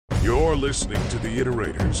You're listening to the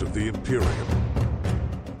iterators of the Imperium.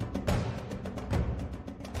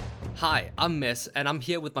 Hi, I'm Mess, and I'm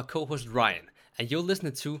here with my co-host Ryan, and you're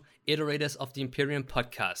listening to Iterators of the Imperium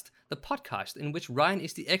podcast, the podcast in which Ryan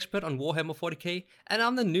is the expert on Warhammer 40k, and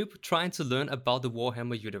I'm the noob trying to learn about the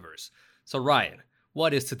Warhammer universe. So Ryan,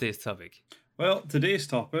 what is today's topic? Well, today's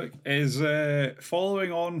topic is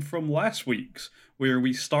following on from last week's, where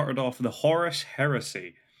we started off the Horus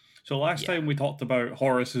Heresy. So last time we talked about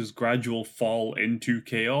Horus's gradual fall into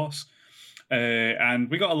chaos, and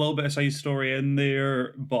we got a little bit of side story in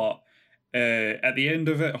there, but at the end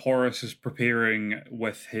of it, Horus is preparing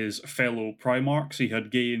with his fellow Primarchs. He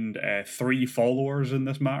had gained 3 followers in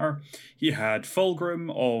this matter. He had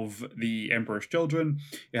Fulgrim of the Emperor's Children,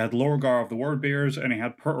 he had Lorgar of the Wordbearers, and he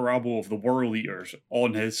had Perturabo of the World Eaters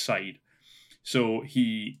on his side. So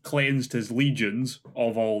he cleansed his legions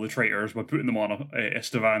of all the traitors by putting them on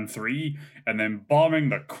Estevan 3 and then bombing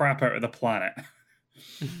the crap out of the planet.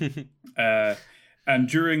 And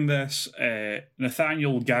during this,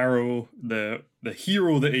 Nathaniel Garrow, the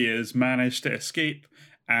hero that he is, managed to escape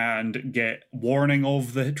and get warning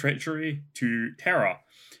of the treachery to Terra.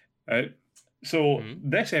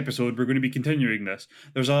 This episode, we're going to be continuing this.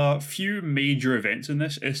 There's a few major events in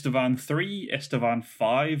this. Estevan 3, Estevan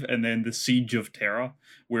 5, and then the Siege of Terra,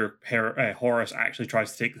 where Horus actually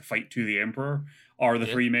tries to take the fight to the Emperor, are the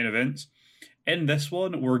 3 main events. In this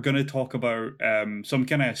one, we're going to talk about some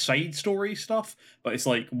kind of side story stuff, but it's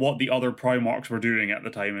like what the other Primarchs were doing at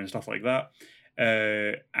the time and stuff like that.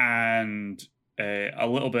 And a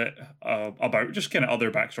little bit about just kind of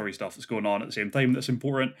other backstory stuff that's going on at the same time that's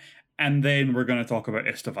important. And then we're going to talk about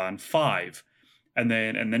Estevan 5. And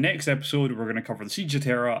then in the next episode, we're going to cover the Siege of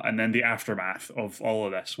Terra and then the aftermath of all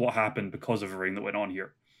of this, what happened because of everything that went on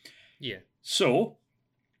here. Yeah. So...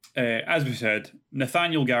 as we said,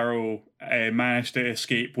 Nathaniel Garrow managed to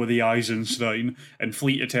escape with the Eisenstein and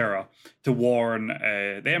flee to Terra to warn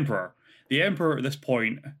the Emperor. The Emperor at this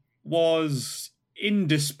point was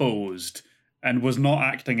indisposed and was not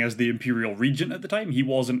acting as the Imperial Regent at the time. He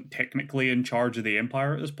wasn't technically in charge of the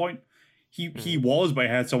Empire at this point. He was, but he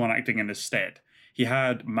had someone acting in his stead. He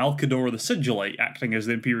had Malcador the Sigillite acting as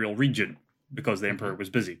the Imperial Regent because the Emperor was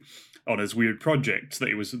busy on his weird projects that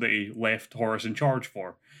he left Horus in charge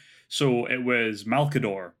for. So it was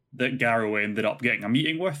Malcador that Garrow ended up getting a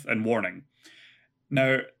meeting with and warning.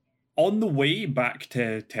 Now, on the way back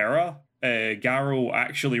to Terra, Garrow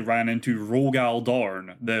actually ran into Rogal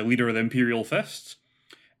Dorn, the leader of the Imperial Fists.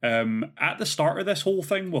 At the start of this whole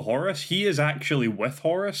thing with Horus, he is actually with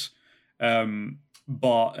Horus,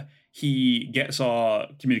 but he gets a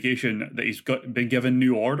communication that he's been given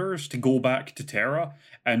new orders to go back to Terra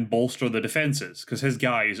and bolster the defenses, because his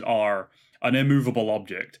guys are an immovable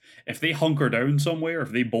object. If they hunker down somewhere,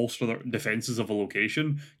 if they bolster the defenses of a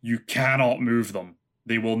location, you cannot move them.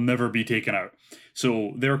 They will never be taken out.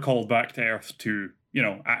 So they're called back to Earth to,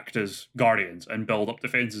 act as guardians and build up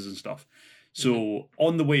defenses and stuff. So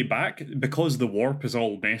on the way back, because the warp is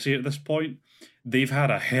all messy at this point, they've had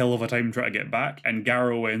a hell of a time trying to get back, and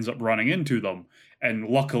Garrow ends up running into them. And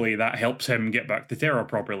luckily that helps him get back to Terra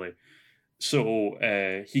properly. So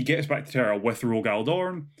he gets back to Terra with Rogal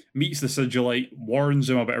Dorn, meets the Sigillite, warns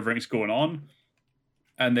him about everything that's going on,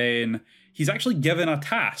 and then he's actually given a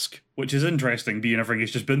task, which is interesting, being everything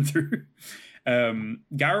he's just been through.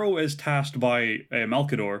 Garrow is tasked by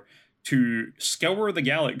Malcador to scour the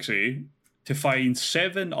galaxy to find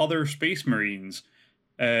 7 other Space Marines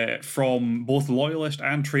from both Loyalist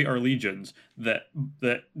and Traitor legions that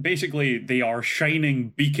basically they are shining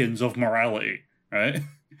beacons of morality, right?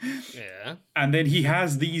 Yeah. And then he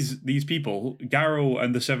has these people, Garrow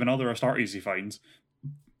and the 7 other Astartes he finds,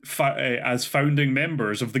 as founding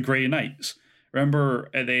members of the Grey Knights. Remember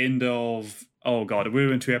at the end of... Oh god, we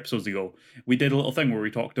went 2 episodes ago. We did a little thing where we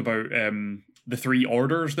talked about the 3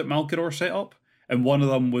 orders that Malcador set up, and one of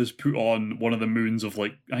them was put on one of the moons of,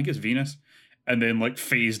 I think it's Venus, and then,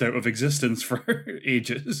 phased out of existence for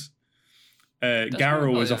ages.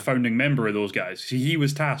 Garrow is a founding member of those guys. So he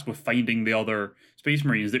was tasked with finding the other Space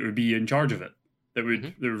Marines that would be in charge of it, that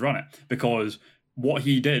would run it. Because what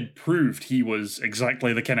he did proved he was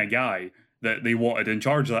exactly the kind of guy that they wanted in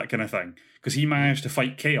charge of that kind of thing. Because he managed to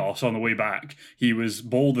fight chaos on the way back. He was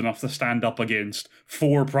bold enough to stand up against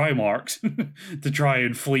 4 Primarchs to try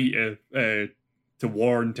and flee to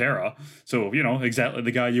warn Terra. So, exactly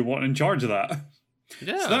the guy you want in charge of that.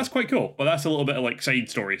 Yeah. So that's quite cool. But that's a little bit of side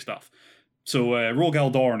story stuff. So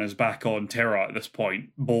Rogal Dorn is back on Terra at this point,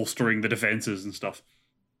 bolstering the defenses and stuff.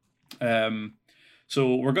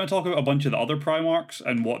 So we're going to talk about a bunch of the other Primarchs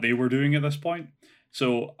and what they were doing at this point.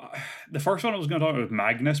 So the first one I was going to talk about was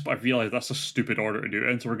Magnus, but I realized that's a stupid order to do it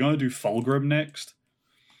in. So we're going to do Fulgrim next.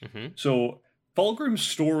 So Fulgrim's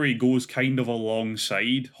story goes kind of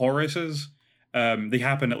alongside Horus's. They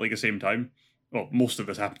happen at like the same time. Well, most of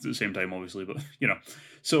this happens at the same time, obviously, but you know.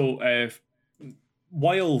 So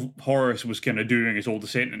while Horus was kind of doing his whole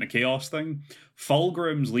descent into chaos thing,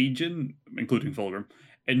 Fulgrim's legion, including Fulgrim,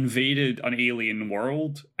 invaded an alien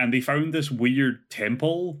world, and they found this weird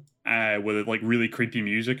temple with like really creepy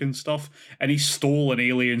music and stuff, and he stole an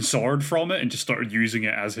alien sword from it and just started using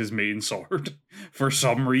it as his main sword for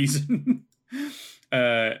some reason.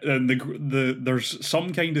 And there's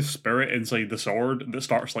some kind of spirit inside the sword that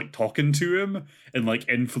starts like talking to him and like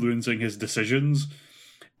influencing his decisions,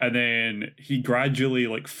 and then he gradually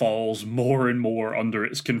like falls more and more under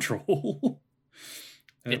its control.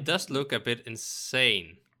 It does look a bit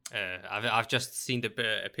insane. I've just seen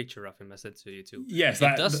a picture of him I sent to you too. Yes,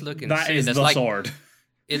 it does look insane. That is There's the like, sword.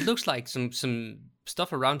 It looks like some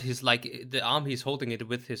stuff around his, like the arm he's holding it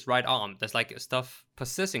with his right arm. There's like stuff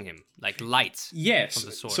possessing him, like light. Yes, from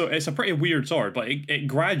the sword. so it's a pretty weird sword, but it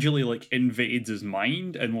gradually like invades his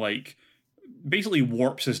mind and like basically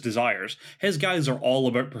warps his desires. His guys are all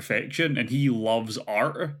about perfection, and he loves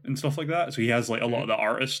art and stuff like that. So he has like a lot of the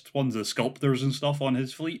artist ones, the sculptors and stuff on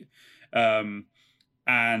his fleet.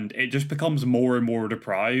 And it just becomes more and more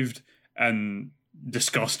deprived and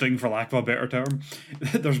disgusting, for lack of a better term.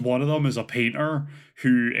 There's one of them is a painter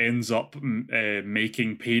who ends up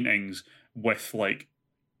making paintings with like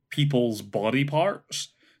people's body parts.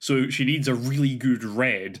 So she needs a really good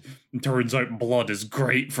red, and turns out blood is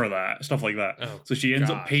great for that, stuff like that. Oh, so she ends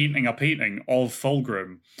up painting a painting of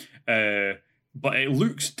Fulgrim, but it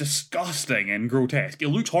looks disgusting and grotesque. It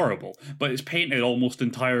looks horrible, but it's painted almost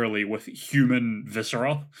entirely with human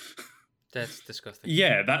viscera. That's disgusting.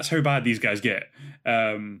 Yeah, that's how bad these guys get.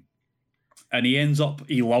 And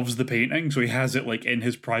he loves the painting, so he has it like in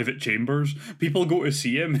his private chambers. People go to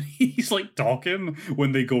see him, and he's like talking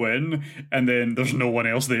when they go in, and then there's no one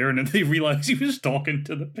else there, and then they realize he was talking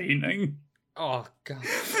to the painting. Oh god.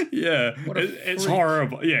 Yeah, it's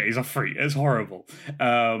horrible. Yeah, he's a freak. It's horrible.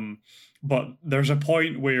 But there's a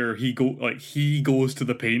point where he goes to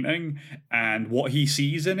the painting, and what he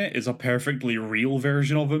sees in it is a perfectly real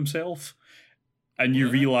version of himself. And you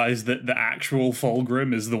realize that the actual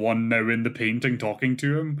Fulgrim is the one now in the painting talking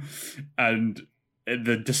to him. And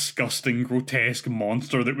the disgusting, grotesque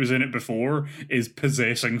monster that was in it before is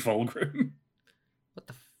possessing Fulgrim.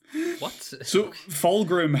 What? So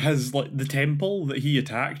Fulgrim has like the temple that he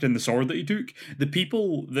attacked and the sword that he took. The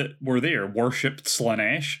people that were there worshipped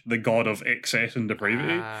Slanesh, the god of excess and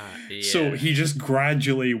depravity. Yeah. So he just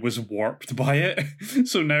gradually was warped by it.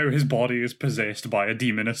 So now his body is possessed by a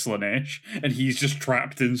demon of Slanesh, and he's just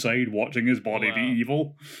trapped inside watching his body be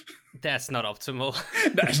evil. That's not optimal.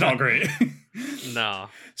 That's not great. No.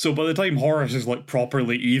 So by the time Horus is like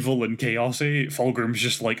properly evil and chaosy, Fulgrim's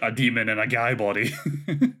just like a demon in a guy body.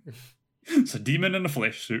 It's a demon in a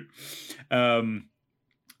flesh suit.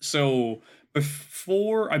 So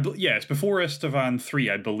before before Estevan 3,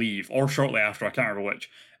 I believe, or shortly after, I can't remember which.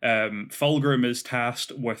 Fulgrim is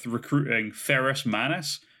tasked with recruiting Ferrus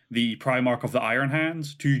Manus, the Primarch of the Iron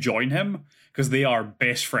Hands, to join him because they are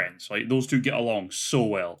best friends. Like those two get along so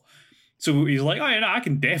well. So he's like, oh, yeah, I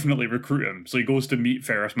can definitely recruit him. So he goes to meet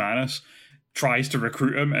Ferrus Manus, tries to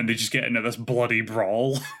recruit him, and they just get into this bloody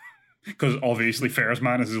brawl. Because obviously Ferrus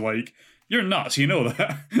Manus is like, you're nuts, you know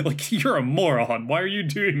that. Like, you're a moron. Why are you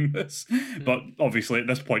doing this? But obviously at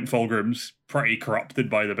this point, Fulgrim's pretty corrupted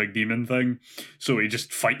by the big demon thing. So he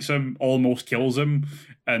just fights him, almost kills him,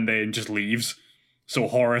 and then just leaves. So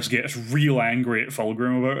Horus gets real angry at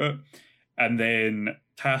Fulgrim about it. And then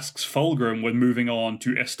tasks Fulgrim with moving on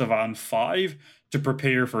to Estevan 5 to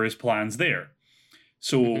prepare for his plans there.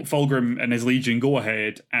 So Fulgrim and his legion go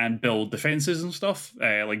ahead and build defenses and stuff,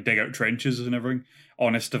 like dig out trenches and everything,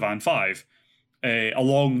 on Estevan 5,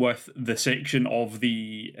 along with the section of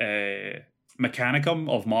the Mechanicum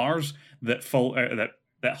of Mars that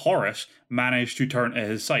Horus managed to turn to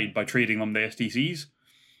his side by trading them the STCs.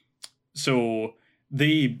 So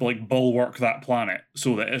they like bulwark that planet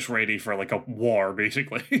so that it's ready for like a war,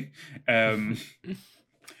 basically.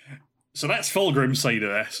 So that's Fulgrim's side of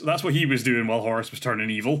this. That's what he was doing while Horus was turning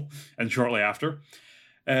evil, and shortly after.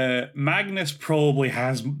 Magnus probably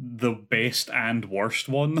has the best and worst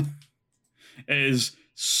one. It is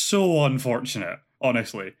so unfortunate,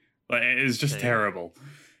 honestly. Like, it is just terrible.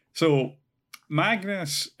 So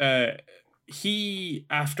Magnus, he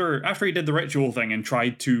after he did the ritual thing and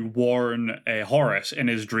tried to warn Horus in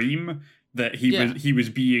his dream that he was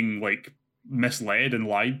being like misled and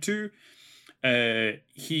lied to.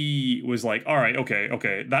 he was like, all right,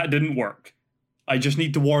 okay, that didn't work. I just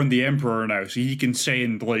need to warn the Emperor now so he can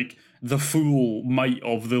send, like, the full might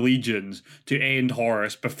of the legions to end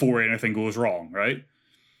Horus before anything goes wrong, right?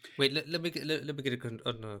 Wait, let me get it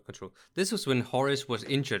under control. This was when Horus was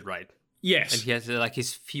injured, right? Yes. And he has like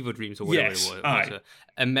his fever dreams or whatever Yes, it was. aye.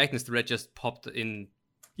 And Magnus the Red just popped in.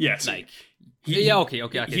 Yes. Like,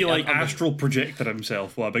 okay. He like astral projected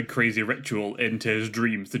himself with a big crazy ritual into his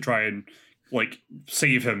dreams to try and like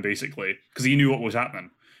save him, basically, because he knew what was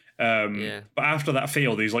happening. But after that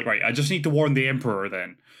failed, he's like, right, I just need to warn the Emperor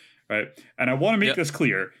then. Right. And I want to make this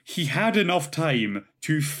clear. He had enough time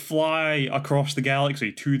to fly across the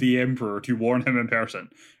galaxy to the Emperor to warn him in person.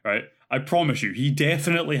 Right. I promise you, he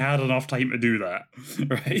definitely had enough time to do that.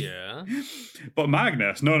 Right. Yeah. But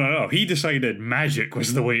Magnus, no. He decided magic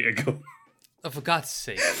was the way to go. Oh, for God's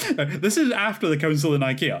sake. This is after the Council in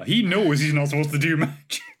Ikea. He knows he's not supposed to do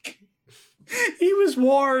magic. He was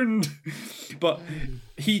warned. But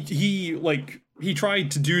he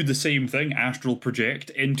tried to do the same thing, astral project,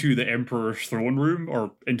 into the Emperor's throne room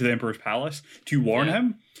or into the Emperor's palace to warn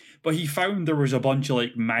him. But he found there was a bunch of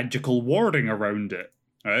like magical warding around it.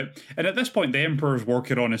 Right? And at this point, the Emperor's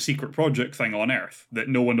working on a secret project thing on Earth that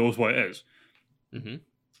no one knows what it is. Mm-hmm.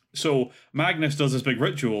 So Magnus does this big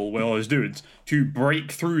ritual with all his dudes to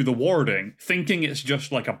break through the warding, thinking it's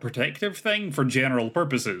just like a protective thing for general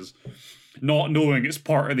purposes, not knowing it's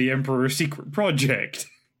part of the Emperor's secret project.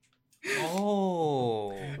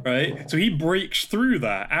 Oh. Right? So he breaks through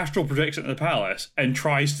that, astral projects it into the palace, and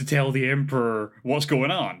tries to tell the Emperor what's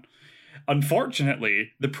going on.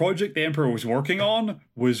 Unfortunately, the project the Emperor was working on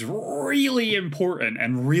was really important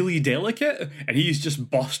and really delicate, and he's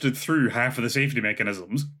just busted through half of the safety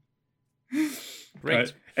mechanisms.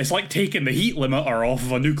 Right? It's like taking the heat limiter off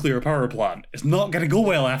of a nuclear power plant. It's not going to go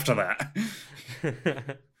well after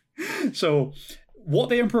that. So, what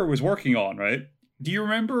the Emperor was working on, right? Do you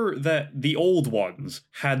remember that the old ones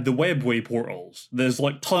had the webway portals? There's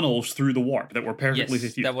like tunnels through the warp that were perfectly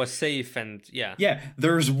safe. That was safe and yeah. Yeah,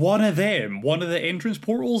 there's one of them, one of the entrance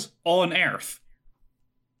portals on Earth.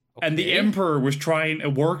 Okay. And the Emperor was trying to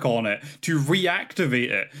work on it to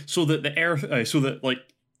reactivate it so that the Earth, so that like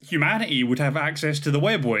humanity would have access to the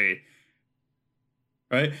webway.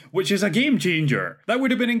 Right? Which is a game changer. That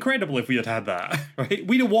would have been incredible if we had had that. Right?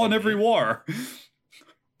 We'd have won every war.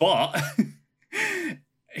 But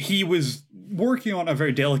he was working on a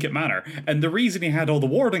very delicate manner, and the reason he had all the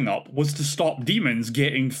warding up was to stop demons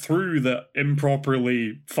getting through the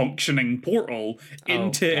improperly functioning portal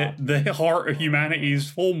into the heart of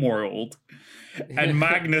humanity's homeworld. And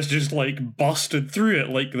Magnus just like busted through it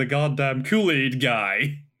like the goddamn Kool-Aid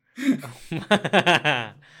guy.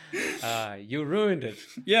 You ruined it.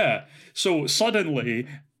 Yeah. So suddenly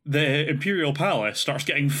the Imperial Palace starts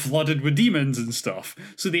getting flooded with demons and stuff.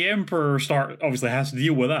 So the Emperor obviously has to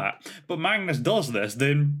deal with that. But Magnus does this,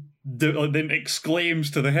 then exclaims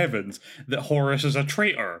to the heavens that Horus is a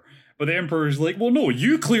traitor. But the Emperor's like, well, no,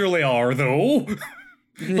 you clearly are, though.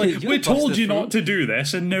 Like, we told you not to do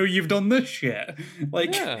this, and now you've done this shit.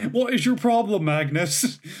 Like, what is your problem,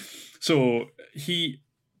 Magnus? So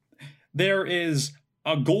there is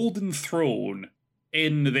a golden throne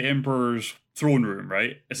in the Emperor's throne room,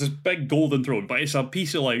 right? It's this big golden throne, but it's a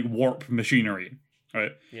piece of like warp machinery,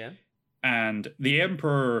 right? Yeah. And the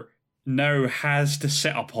Emperor now has to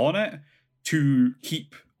sit upon it to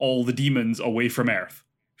keep all the demons away from Earth.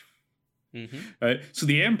 Mm-hmm. Right? So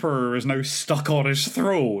the Emperor is now stuck on his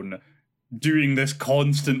throne, doing this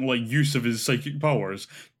constant like use of his psychic powers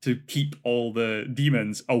to keep all the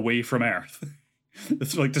demons away from Earth.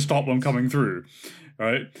 It's like to stop them coming through.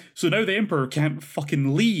 Right? So now the Emperor can't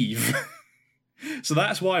fucking leave. So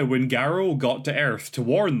that's why when Garrow got to Earth to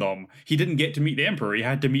warn them, he didn't get to meet the Emperor, he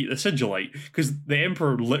had to meet the Sigillite, because the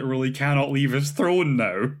Emperor literally cannot leave his throne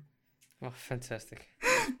now. Oh, fantastic.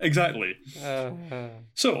 Exactly.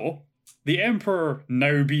 So, the Emperor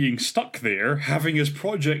now being stuck there, having his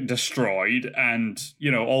project destroyed, and, you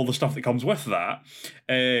know, all the stuff that comes with that,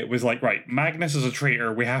 was like, right, Magnus is a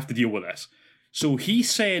traitor, we have to deal with this. So he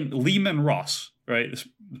sent Lehman Russ, right,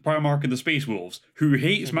 the Primarch of the Space Wolves, who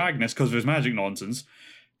hates Magnus because of his magic nonsense,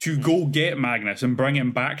 to go get Magnus and bring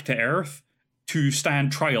him back to Earth to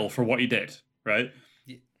stand trial for what he did, right?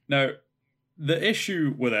 Yeah. Now, the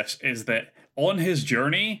issue with this is that on his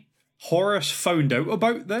journey, Horus found out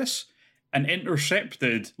about this and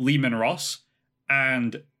intercepted Lehman Russ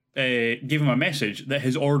and gave him a message that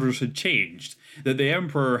his orders had changed, that the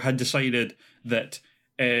Emperor had decided that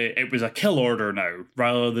it was a kill order now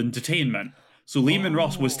rather than detainment. So Lehman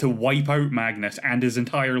Russ was to wipe out Magnus and his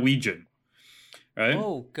entire legion. right?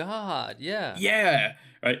 Oh God, yeah. Yeah,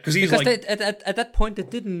 right. Because he's Because like, at that point they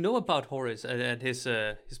didn't know about Horus and his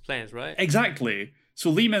plans, right? exactly. So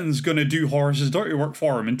Lehman's going to do Horus's dirty work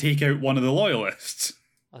for him and take out one of the loyalists.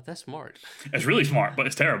 Oh, that's smart. It's really smart, but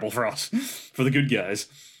it's terrible for us, for the good guys.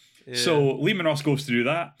 Yeah. So Lehman Ross goes to do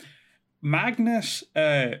that. Magnus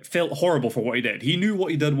felt horrible for what he did. He knew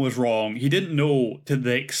what he did was wrong. He didn't know to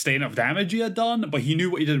the extent of damage he had done, but he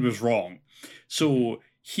knew what he did was wrong. So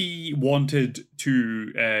he wanted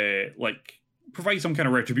to provide some kind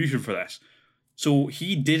of retribution for this. So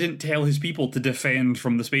he didn't tell his people to defend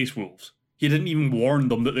from the Space Wolves. He didn't even warn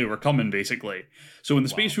them that they were coming, basically. So when the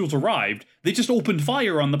Space Wolves arrived, they just opened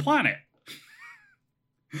fire on the planet.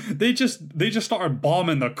 They just started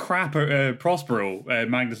bombing the crap out of Prospero,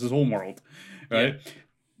 Magnus's homeworld, right? Yeah.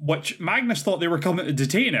 Which Magnus thought they were coming to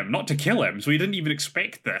detain him, not to kill him, so he didn't even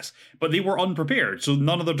expect this. But they were unprepared, so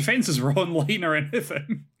none of their defenses were online or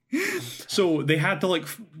anything. So they had to,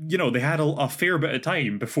 they had a fair bit of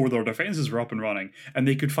time before their defenses were up and running, and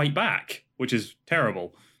they could fight back, which is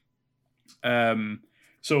terrible.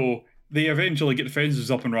 So they eventually get defenses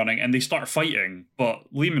up and running, and they start fighting. But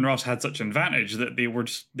Lehman Russ had such an advantage that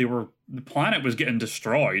the planet was getting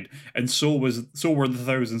destroyed, and so were the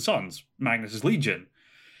Thousand Sons, Magnus's Legion.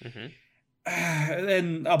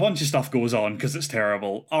 Then a bunch of stuff goes on because it's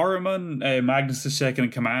terrible. Ahriman, Magnus's second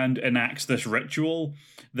in command, enacts this ritual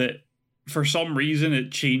that, for some reason,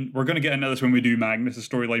 it changed. We're going to get into this when we do Magnus'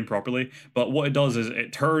 storyline properly, but what it does is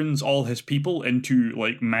it turns all his people into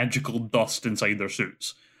magical dust inside their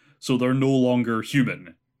suits. So they're no longer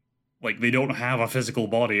human. They don't have a physical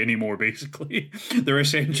body anymore, basically. They're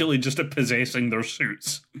essentially just possessing their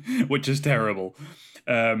suits, which is terrible.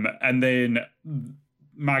 And then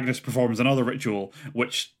Magnus performs another ritual,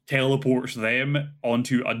 which teleports them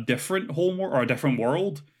onto a different homeworld or a different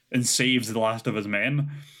world and saves the last of his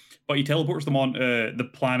men. But he teleports them on the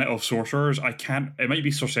planet of sorcerers. It might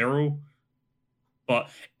be Sorcero, but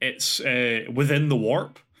it's within the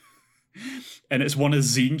warp. And it's one of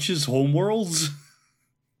Tzeentch's homeworlds.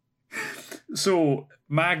 So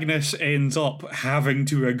Magnus ends up having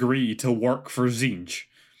to agree to work for Tzeentch,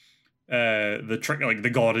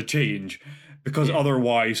 the god of change, because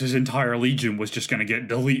otherwise his entire legion was just going to get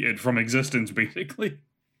deleted from existence, basically.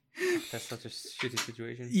 That's such a shitty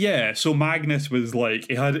situation. Yeah, so Magnus was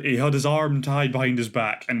he had his arm tied behind his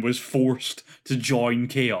back and was forced to join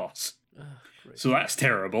Chaos. So that's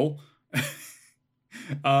terrible.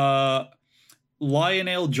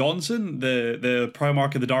 Lionel Johnson, the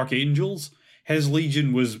Primarch of the Dark Angels, his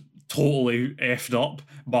legion was totally effed up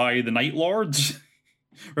by the Night Lords.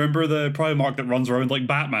 Remember the Primarch that runs around like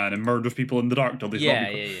Batman and murders people in the dark till they stop?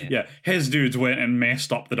 Yeah. His dudes went and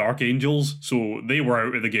messed up the Dark Angels, so they were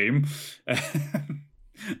out of the game.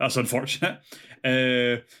 That's unfortunate.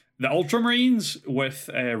 The Ultramarines with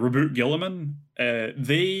Reboot Gilliman,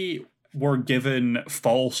 they were given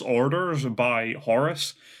false orders by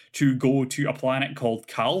Horus to go to a planet called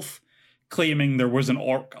Calth, claiming there was an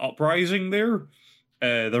orc uprising there.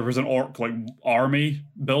 There was an orc army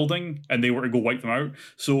building, and they were to go wipe them out.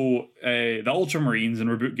 So the Ultramarines and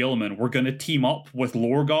Reboot Gilliman were going to team up with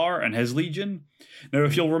Lorgar and his legion. Now,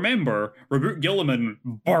 if you'll remember, Reboot Gilliman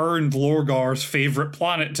burned Lorgar's favourite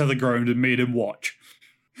planet to the ground and made him watch.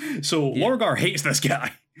 So Lorgar hates this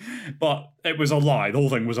guy. But it was a lie. The whole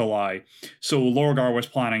thing was a lie. So Lorgar was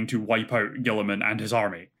planning to wipe out Gilliman and his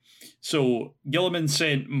army. So Gilliman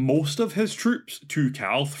sent most of his troops to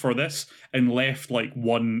Calth for this and left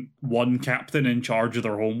one captain in charge of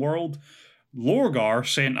their homeworld. Lorgar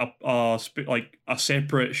sent a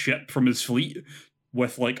separate ship from his fleet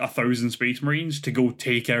with 1,000 Space Marines to go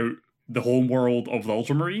take out the homeworld of the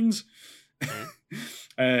Ultramarines.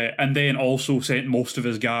 And then also sent most of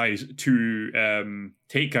his guys to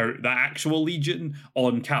take out the actual Legion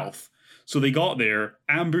on Calth. So they got there,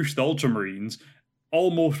 ambushed the Ultramarines,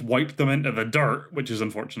 almost wiped them into the dirt, which is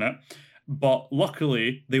unfortunate. But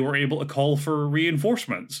luckily, they were able to call for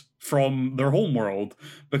reinforcements from their homeworld,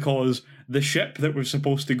 because the ship that was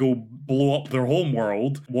supposed to go blow up their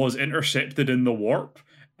homeworld was intercepted in the warp,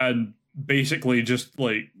 and basically just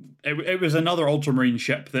it was another Ultramarine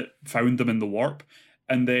ship that found them in the warp.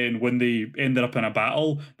 And then when they ended up in a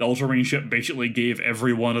battle, the Ultramarine ship basically gave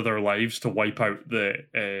every one of their lives to wipe out the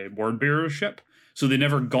Wordbearer's ship. So they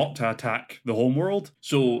never got to attack the homeworld.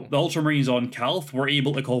 So the Ultramarines on Calth were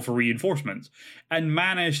able to call for reinforcements and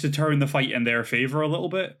managed to turn the fight in their favour a little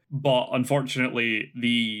bit. But unfortunately,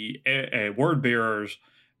 the Wordbearers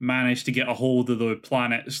managed to get a hold of the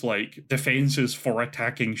planet's defences for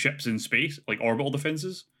attacking ships in space, orbital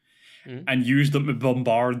defences, and used them to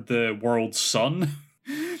bombard the world's sun.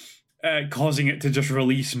 causing it to just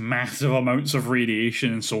release massive amounts of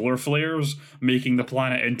radiation and solar flares, making the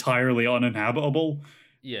planet entirely uninhabitable.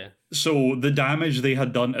 Yeah. So the damage they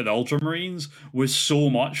had done to the Ultramarines was so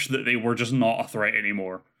much that they were just not a threat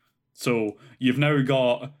anymore. So you've now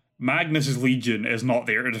got Magnus's Legion is not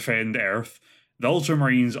there to defend Earth. The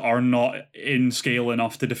Ultramarines are not in scale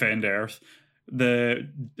enough to defend Earth. The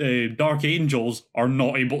Dark Angels are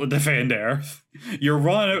not able to defend Earth. You're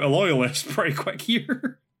running out of loyalists pretty quick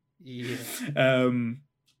here. Yeah.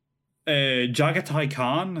 Jagatai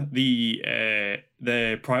Khan, the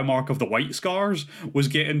Primarch of the White Scars, was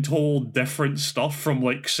getting told different stuff from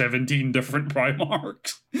like 17 different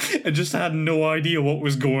Primarchs and just had no idea what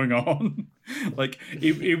was going on. Like,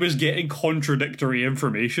 it was getting contradictory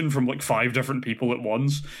information from like 5 different people at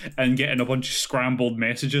once and getting a bunch of scrambled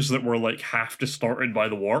messages that were like half distorted by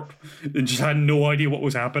the warp and just had no idea what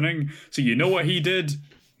was happening. So you know what he did?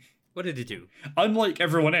 What did he do? Unlike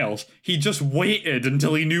everyone else, he just waited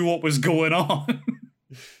until he knew what was going on.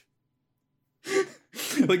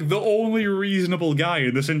 Like, the only reasonable guy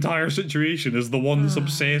in this entire situation is the one that's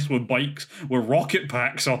obsessed with bikes with rocket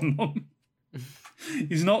packs on them.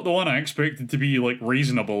 He's not the one I expected to be, like,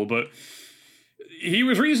 reasonable, but he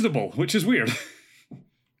was reasonable, which is weird.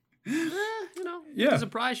 Yeah.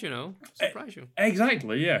 Surprise you.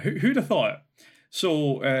 Exactly, yeah. Who'd have thought?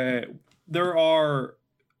 So, there are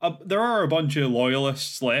a bunch of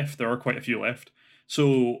loyalists left. There are quite a few left.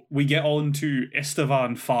 So we get on to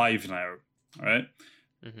Istvan 5 now, right?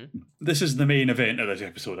 Mm-hmm. This is the main event of this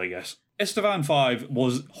episode, I guess. Istvan 5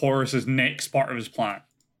 was Horus's next part of his plan.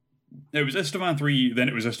 It was Istvan 3, then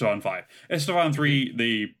it was Istvan 5. Istvan 3,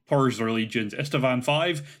 they purged their legions. Istvan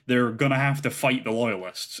 5, they're going to have to fight the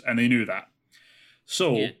loyalists, and they knew that.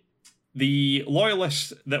 So, the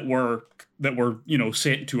loyalists that were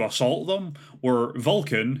sent to assault them were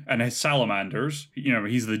Vulcan and his salamanders.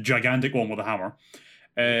 He's the gigantic one with a hammer.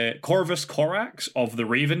 Corvus Corax of the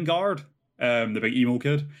Raven Guard, the big emo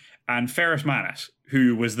kid, and Ferrus Manus,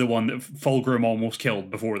 who was the one that Fulgrim almost killed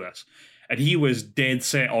before this. And he was dead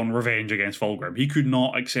set on revenge against Fulgrim. He could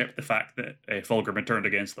not accept the fact that Fulgrim had turned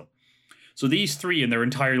against them. So these 3 and their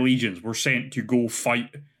entire legions were sent to go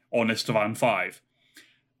fight on Istvan 5.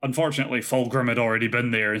 Unfortunately, Fulgrim had already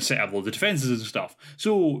been there and set up loads of defenses and stuff.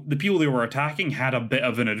 So the people they were attacking had a bit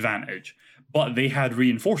of an advantage. But they had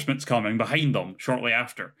reinforcements coming behind them shortly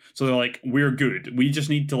after. So they're like, we're good. We just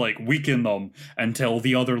need to weaken them until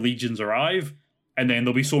the other legions arrive. And then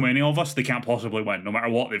there'll be so many of us, they can't possibly win, no matter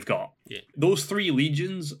what they've got. Yeah. Those 3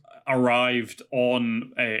 legions arrived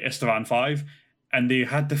on Istvan 5, and they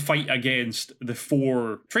had to fight against the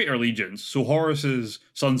 4 traitor legions. So Horus's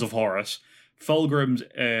Sons of Horus, Fulgrim's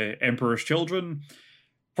Emperor's Children,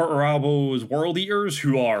 Perturabo's World Eaters,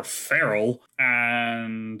 who are feral,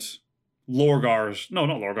 and Lorgar's... No,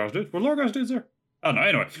 not Lorgar's dudes. Were Lorgar's dudes there? I don't know.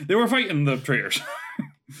 Anyway, they were fighting the traitors.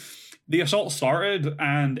 The assault started,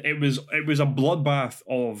 and it was a bloodbath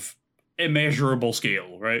of immeasurable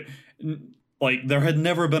scale, right? Like, there had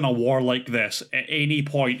never been a war like this at any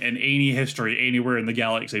point in any history anywhere in the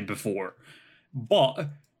galaxy before. But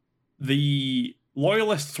the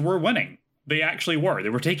Loyalists were winning. They actually were. They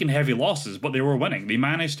were taking heavy losses, but they were winning. They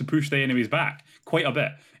managed to push the enemies back quite a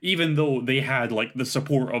bit, even though they had, the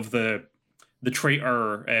support of the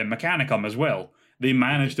traitor Mechanicum as well. They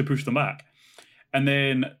managed to push them back. And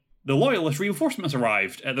then the Loyalist reinforcements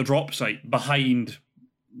arrived at the drop site behind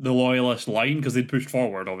the Loyalist line, because they'd pushed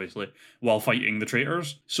forward, obviously, while fighting the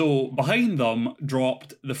traitors. So behind them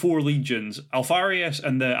dropped the 4 legions, Alpharius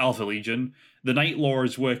and the Alpha Legion, the Night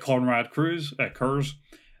Lords with Conrad Kurz,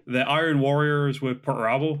 the Iron Warriors with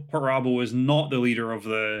Perturabo. Perturabo is not the leader of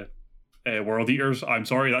the World Eaters. I'm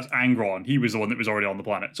sorry, that's Angron. He was the one that was already on the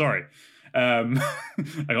planet. Sorry. I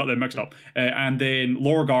got them mixed up. And then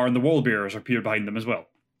Lorgar and the World Bearers appeared behind them as well.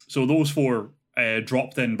 So those 4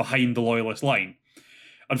 dropped in behind the Loyalist line.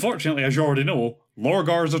 Unfortunately, as you already know,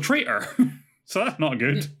 Lorgar's a traitor. So that's not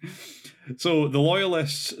good. So the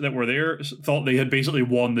Loyalists that were there thought they had basically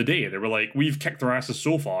won the day. They were like, we've kicked their asses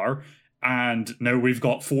so far, and now we've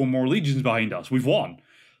got 4 more legions behind us. We've won.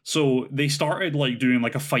 So they started doing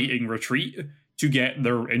a fighting retreat to get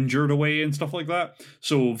their injured away and stuff like that.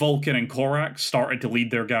 So Vulcan and Korax started to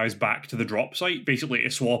lead their guys back to the drop site, basically to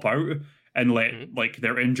swap out and let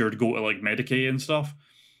their injured go to Medicaid and stuff,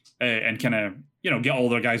 and kind of get all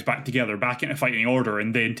their guys back together, back into fighting order,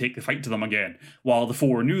 and then take the fight to them again. While the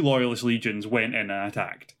 4 new Loyalist legions went in and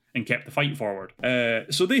attacked and kept the fight forward.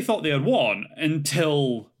 So they thought they had won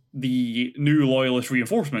until the new Loyalist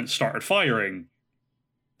reinforcements started firing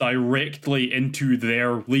directly into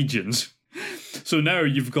their legions. So now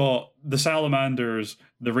you've got the Salamanders,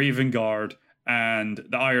 the Raven Guard, and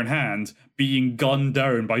the Iron Hand being gunned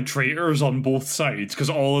down by traitors on both sides because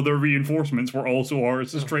all of their reinforcements were also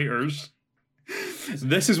Horus's traitors.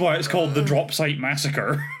 This is why it's called the Drop Site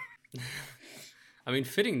Massacre. I mean,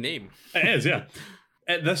 fitting name. It is, yeah.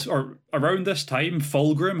 Around this time,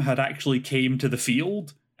 Fulgrim had actually came to the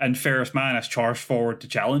field, and Ferrus Manus charged forward to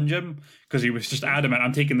challenge him because he was just adamant,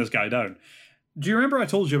 I'm taking this guy down. Do you remember I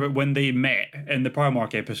told you about when they met in the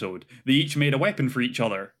Primarch episode? They each made a weapon for each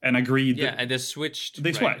other and agreed that... Yeah, and they switched.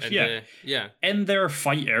 They switched, yeah. Yeah. In their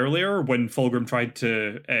fight earlier, when Fulgrim tried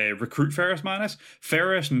to recruit Ferrus Manus,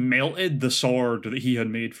 Ferrus melted the sword that he had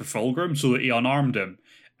made for Fulgrim so that he unarmed him.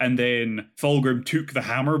 And then Fulgrim took the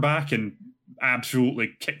hammer back and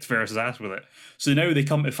absolutely kicked Ferrus's ass with it. So now they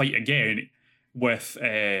come to fight again with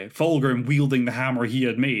Fulgrim wielding the hammer he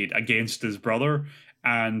had made against his brother,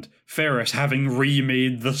 and Ferrus having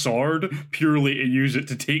remade the sword purely to use it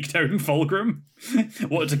to take down Fulgrim.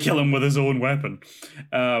 Wanted to kill him with his own weapon.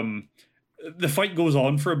 The fight goes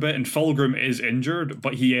on for a bit, and Fulgrim is injured,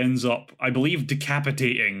 but he ends up, I believe,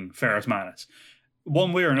 decapitating Ferrus Manus.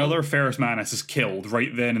 One way or another, Ferrus Manus is killed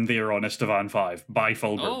right then and there on Istvan 5 by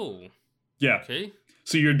Fulgrim. Oh. Yeah. Okay.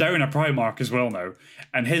 So you're down a Primarch as well now,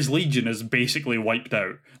 and his legion is basically wiped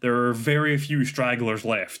out. There are very few stragglers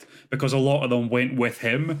left, because a lot of them went with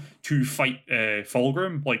him to fight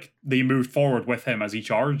Fulgrim. Like, they moved forward with him as he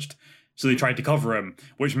charged, so they tried to cover him,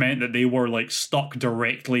 which meant that they were, like, stuck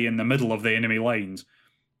directly in the middle of the enemy lines,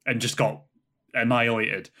 and just got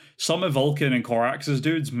annihilated. Some of Vulcan and Corax's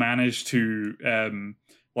dudes managed to...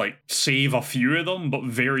 save a few of them, but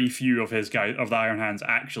very few of his guys of the Iron Hands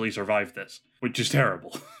actually survived this, which is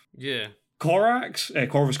terrible. Yeah. Corvus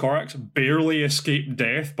Corax barely escaped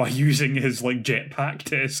death by using his jetpack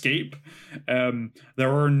to escape.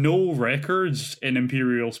 There are no records in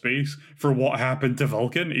Imperial space for what happened to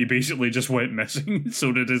Vulcan. He basically just went missing.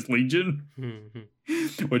 So did his legion,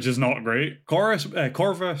 which is not great.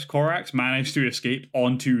 Corvus Corax managed to escape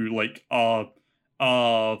onto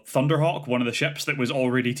Thunderhawk, one of the ships that was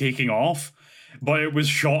already taking off, but it was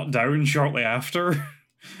shot down shortly after.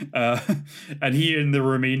 And he and the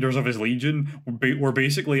remainders of his legion were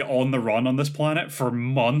basically on the run on this planet for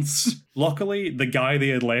months. Luckily, the guy they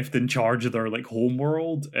had left in charge of their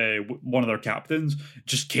homeworld, one of their captains,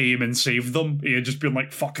 just came and saved them. He had just been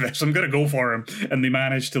like, fuck this, I'm gonna go for him. And they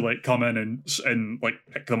managed to come in and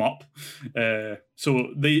pick them up.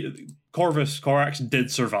 So Corvus Corax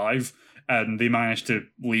did survive, and they managed to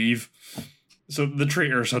leave. So the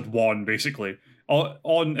traitors had won, basically.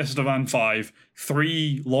 On Istvan 5,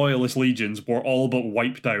 3 loyalist legions were all but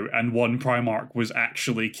wiped out, and 1 Primarch was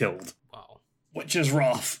actually killed. Wow. Which is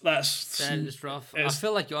rough. That is rough. I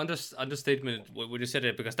feel like you understatement when you said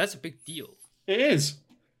it, because that's a big deal. It is.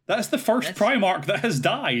 That's the first Primarch that has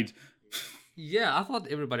died. Yeah, I thought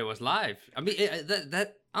everybody was live. I mean,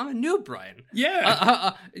 that I knew Brian.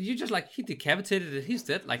 Yeah. You just he decapitated it. He's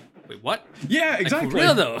dead. Wait, what? Yeah, exactly. For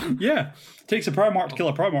real though. Yeah. Takes a Primarch to kill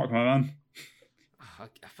a Primarch, my man.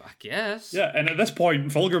 I guess. Yeah, and at this point,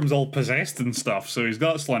 Fulgrim's all possessed and stuff, so he's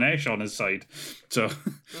got Slanesh on his side. So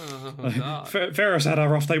God. Ferrus had a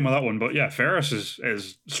rough time with that one, but yeah, Ferrus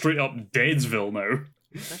is straight up Deadsville now.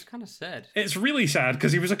 That's kind of sad. It's really sad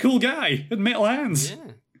because he was a cool guy with metal hands.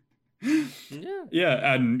 Yeah. Yeah.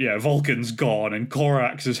 Yeah, and Vulcan's gone and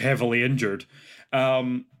Corax is heavily injured.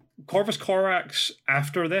 Corvus Corax,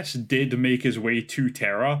 after this, did make his way to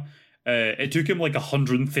Terra. It took him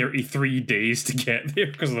 133 days to get there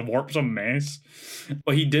because the warp's a mess.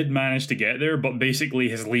 But he did manage to get there, but basically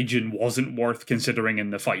his legion wasn't worth considering in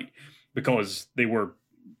the fight because they were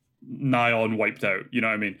nigh on wiped out, you know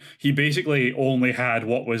what I mean? He basically only had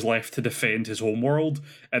what was left to defend his homeworld,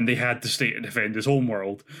 and they had to stay to defend his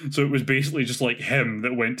homeworld. So it was basically just him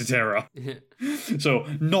that went to Terra. So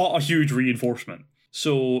not a huge reinforcement.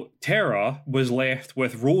 So Terra was left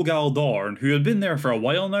with Rogal Dorn, who had been there for a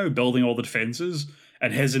while now, building all the defenses,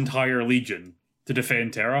 and his entire legion to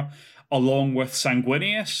defend Terra, along with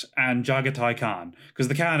Sanguinius and Jagatai Khan, because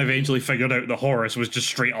the Khan eventually figured out that Horus was just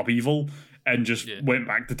straight up evil and just went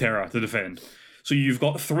back to Terra to defend. So you've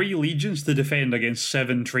got 3 legions to defend against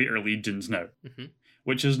 7 traitor legions now,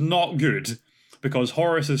 which is not good, because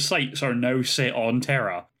Horus's sights are now set on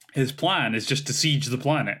Terra. His plan is just to siege the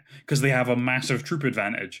planet, because they have a massive troop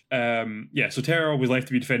advantage. So Terra was left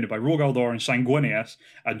to be defended by Rogal Dorn, Sanguinius,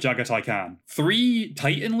 and Jagatai Khan. 3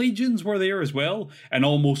 Titan legions were there as well, and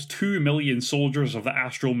almost 2 million soldiers of the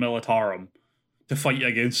Astral Militarum to fight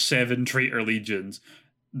against 7 traitor legions.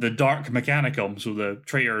 The Dark Mechanicum, so the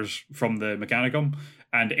traitors from the Mechanicum,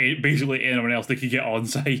 and basically anyone else they could get on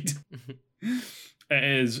site. It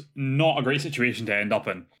is not a great situation to end up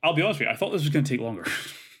in. I'll be honest with you, I thought this was going to take longer.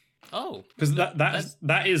 Oh, because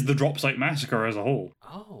that is the drop site massacre as a whole.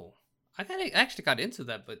 oh, actually got into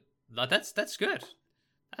that, but that's good.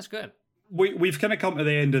 That's good. We've kind of come to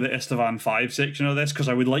the end of the Istvan 5 section of this, because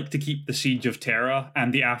I would like to keep the Siege of Terra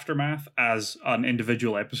and the Aftermath as an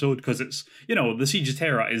individual episode, because it's, the Siege of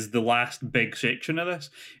Terra is the last big section of this,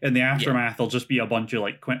 and the Aftermath will just be a bunch of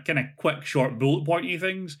like kind of quick, short, bullet pointy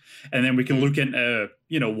things, and then we can look into,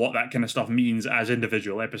 what that kind of stuff means as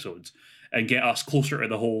individual episodes, and get us closer to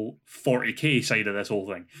the whole 40k side of this whole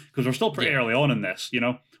thing, because we're still pretty early on in this,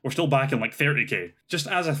 We're still back in like 30k. Just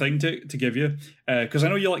as a thing to give you, because I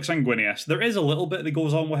know you like Sanguinius. There is a little bit that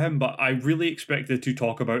goes on with him, but I really expected to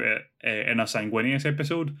talk about it in a Sanguinius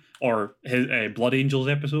episode, or his Blood Angels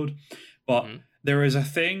episode. But there is a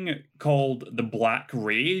thing called the Black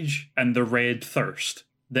Rage and the Red Thirst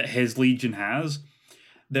that his Legion has.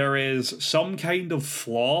 There is some kind of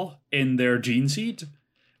flaw in their gene seed,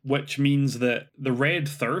 which means that the Red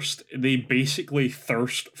Thirst, they basically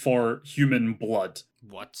thirst for human blood.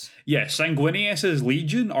 What? Yeah, Sanguinius's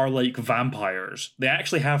Legion are like vampires. They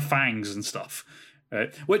actually have fangs and stuff.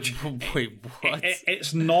 Right? Which, wait, what?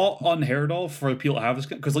 It's not unheard of for people to have this,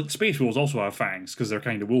 because like Space Wolves also have fangs, because they're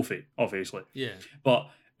kind of wolfy, obviously. Yeah. But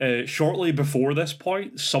shortly before this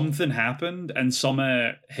point, something happened, and some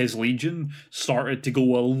of his Legion started to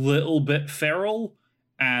go a little bit feral,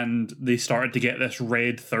 and they started to get this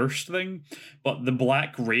red thirst thing. But the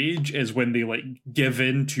Black Rage is when they like give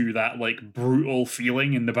in to that like brutal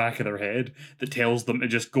feeling in the back of their head that tells them to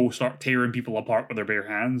just go start tearing people apart with their bare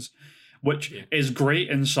hands, which is great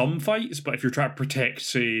in some fights, but if you're trying to protect,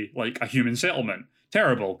 say, like a human settlement,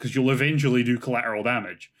 terrible, because you'll eventually do collateral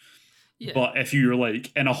damage. Yeah. But if you're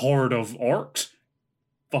like in a horde of orcs,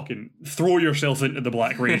 fucking throw yourself into the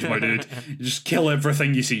Black Rage, my dude. Just kill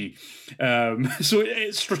everything you see. So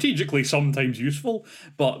it's strategically sometimes useful,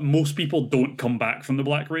 but most people don't come back from the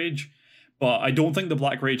Black Rage. But I don't think the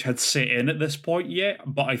Black Rage had set in at this point yet,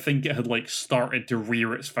 but I think it had like started to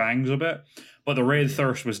rear its fangs a bit. But the Red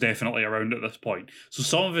Thirst was definitely around at this point. So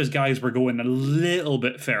some of his guys were going a little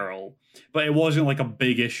bit feral, but it wasn't like a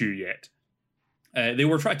big issue yet. They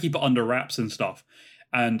were trying to keep it under wraps and stuff.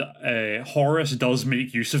 And Horus does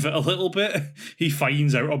make use of it a little bit. He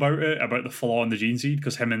finds out about it, about the flaw in the gene seed,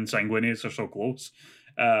 because him and Sanguinius are so close.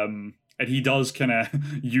 And he does kind of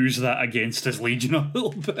use that against his Legion a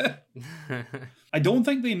little bit. I don't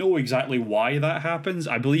think they know exactly why that happens.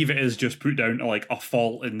 I believe it is just put down to like a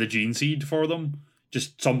fault in the gene seed for them.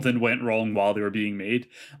 Just something went wrong while they were being made.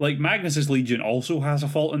 Like Magnus's Legion also has a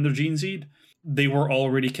fault in their gene seed. They were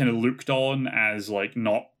already kind of looked on as like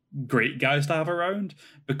not great guys to have around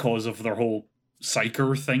because of their whole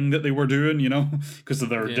psyker thing that they were doing, because of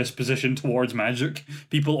their disposition towards magic.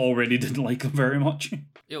 People already didn't like them very much.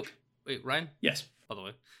 Yo, wait, Ryan? Yes. By the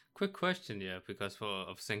way, quick question, because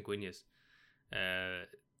of Sanguinius.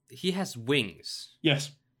 He has wings.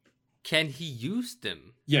 Yes. Can he use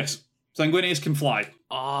them? Yes. Sanguinius can fly.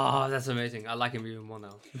 Oh, that's amazing. I like him even more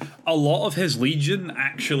now. A lot of his Legion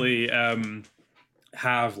actually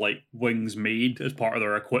have like wings made as part of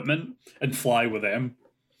their equipment and fly with them.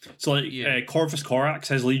 So like Corvus Corax,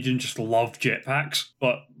 his Legion just love jetpacks,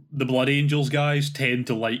 but the Blood Angels guys tend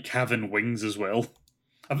to like having wings as well.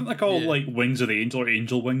 I think they're called like Wings of the Angel or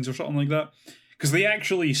Angel Wings or something like that, because they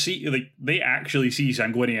actually see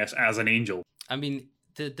Sanguinius as an angel. I mean,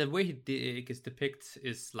 the way he gets depicted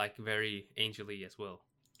is like very angel-y as well.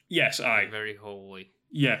 Yes, very holy.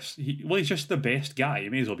 Yes, he's just the best guy. He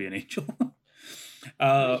may as well be an angel. He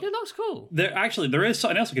looks cool. There is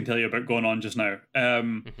something else I can tell you about going on just now.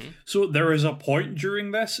 So there is a point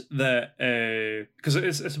during this that, because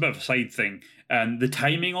it's a bit of a side thing, and the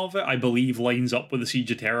timing of it, I believe, lines up with the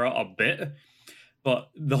Siege of Terra a bit,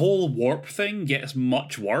 but the whole warp thing gets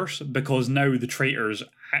much worse because now the traitors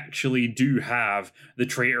actually do have the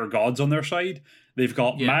traitor gods on their side. They've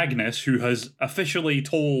got Magnus, who has officially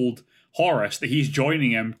told Horus that he's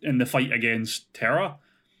joining him in the fight against Terra.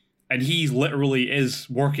 And he literally is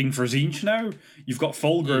working for Tzeentch now. You've got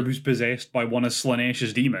Fulgrim, who's possessed by one of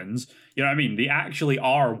Slaaneash's demons. You know what I mean? They actually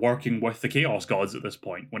are working with the Chaos Gods at this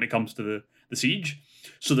point when it comes to the siege.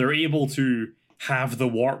 So they're able to have the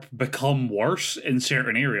warp become worse in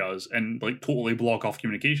certain areas and like totally block off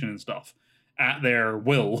communication and stuff at their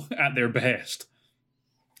will, at their behest,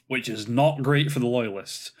 which is not great for the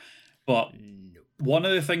Loyalists. But one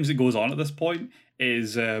of the things that goes on at this point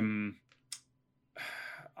is...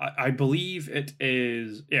 I believe it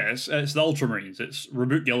is... Yeah, it's the Ultramarines. It's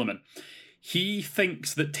Reboot Gilliman. He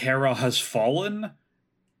thinks that Terra has fallen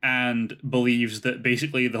and believes that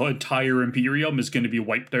basically the entire Imperium is going to be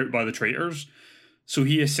wiped out by the traitors. So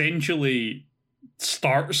he essentially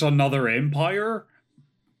starts another empire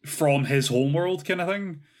from his homeworld kind of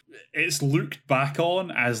thing, it's looked back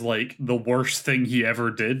on as like the worst thing he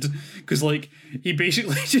ever did, because like he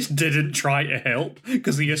basically just didn't try to help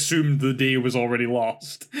because he assumed the day was already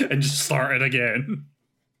lost and just started again.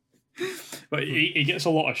 But he gets a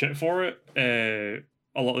lot of shit for it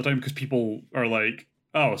a lot of the time because people are like,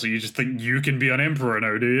 oh, so you just think you can be an emperor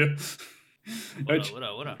now, do you?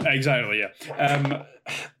 What up? Exactly, yeah.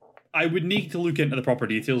 I would need to look into the proper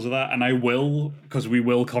details of that, and I will, because we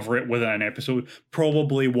will cover it within an episode.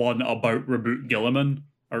 Probably one about Reboot Gilliman,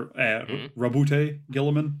 or Rabute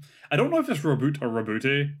Gilliman. I don't know if it's Reboot or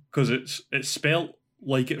Rabute, because it's spelt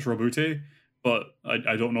like it's Rabute, but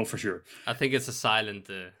I don't know for sure. I think it's a silent...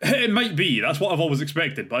 It might be. That's what I've always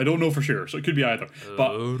expected, but I don't know for sure, so it could be either.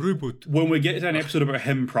 But Reboot. when we get to an episode about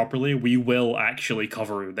him properly, we will actually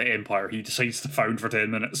cover the empire he decides to found for 10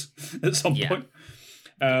 minutes at some point.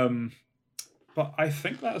 But I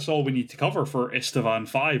think that's all we need to cover for Estevan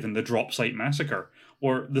 5 and the Drop Site Massacre,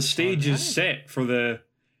 where the stage is set for the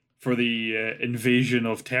invasion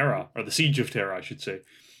of Terra, or the siege of Terra, I should say,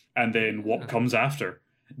 and then what comes after.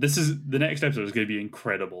 The next episode is going to be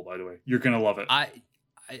incredible, by the way. You're going to love it.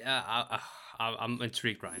 I'm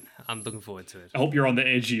intrigued, Ryan. I'm looking forward to it. I hope you're on the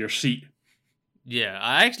edge of your seat. Yeah,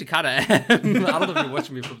 I actually kind of am. I don't know if you're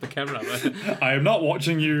watching me from the camera, but I am not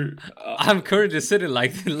watching you. I'm currently sitting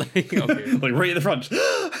like okay. Like right at the front.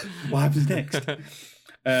 What happens next?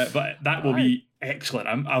 But that will be excellent.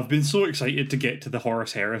 I've been so excited to get to the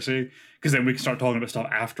Horus Heresy, because then we can start talking about stuff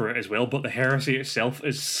after it as well. But the Heresy itself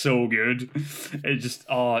is so good. It just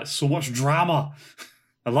it's so much drama.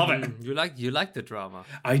 I love it. You like the drama.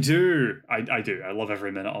 I do. I do. I love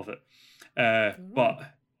every minute of it.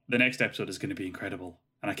 But the next episode is going to be incredible,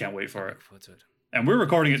 and I can't wait for it. And we're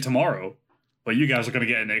recording it tomorrow, but you guys are going to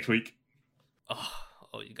get it next week.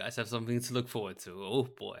 Oh, you guys have something to look forward to. Oh,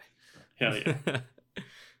 boy. Hell yeah.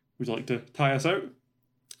 Would you like to tie us out?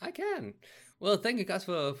 I can. Well, thank you guys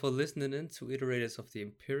for listening in to Iterators of the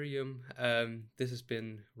Imperium. This has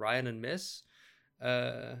been Ryan and Mess.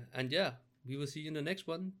 And yeah, we will see you in the next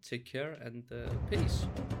one. Take care and peace.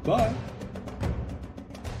 Bye.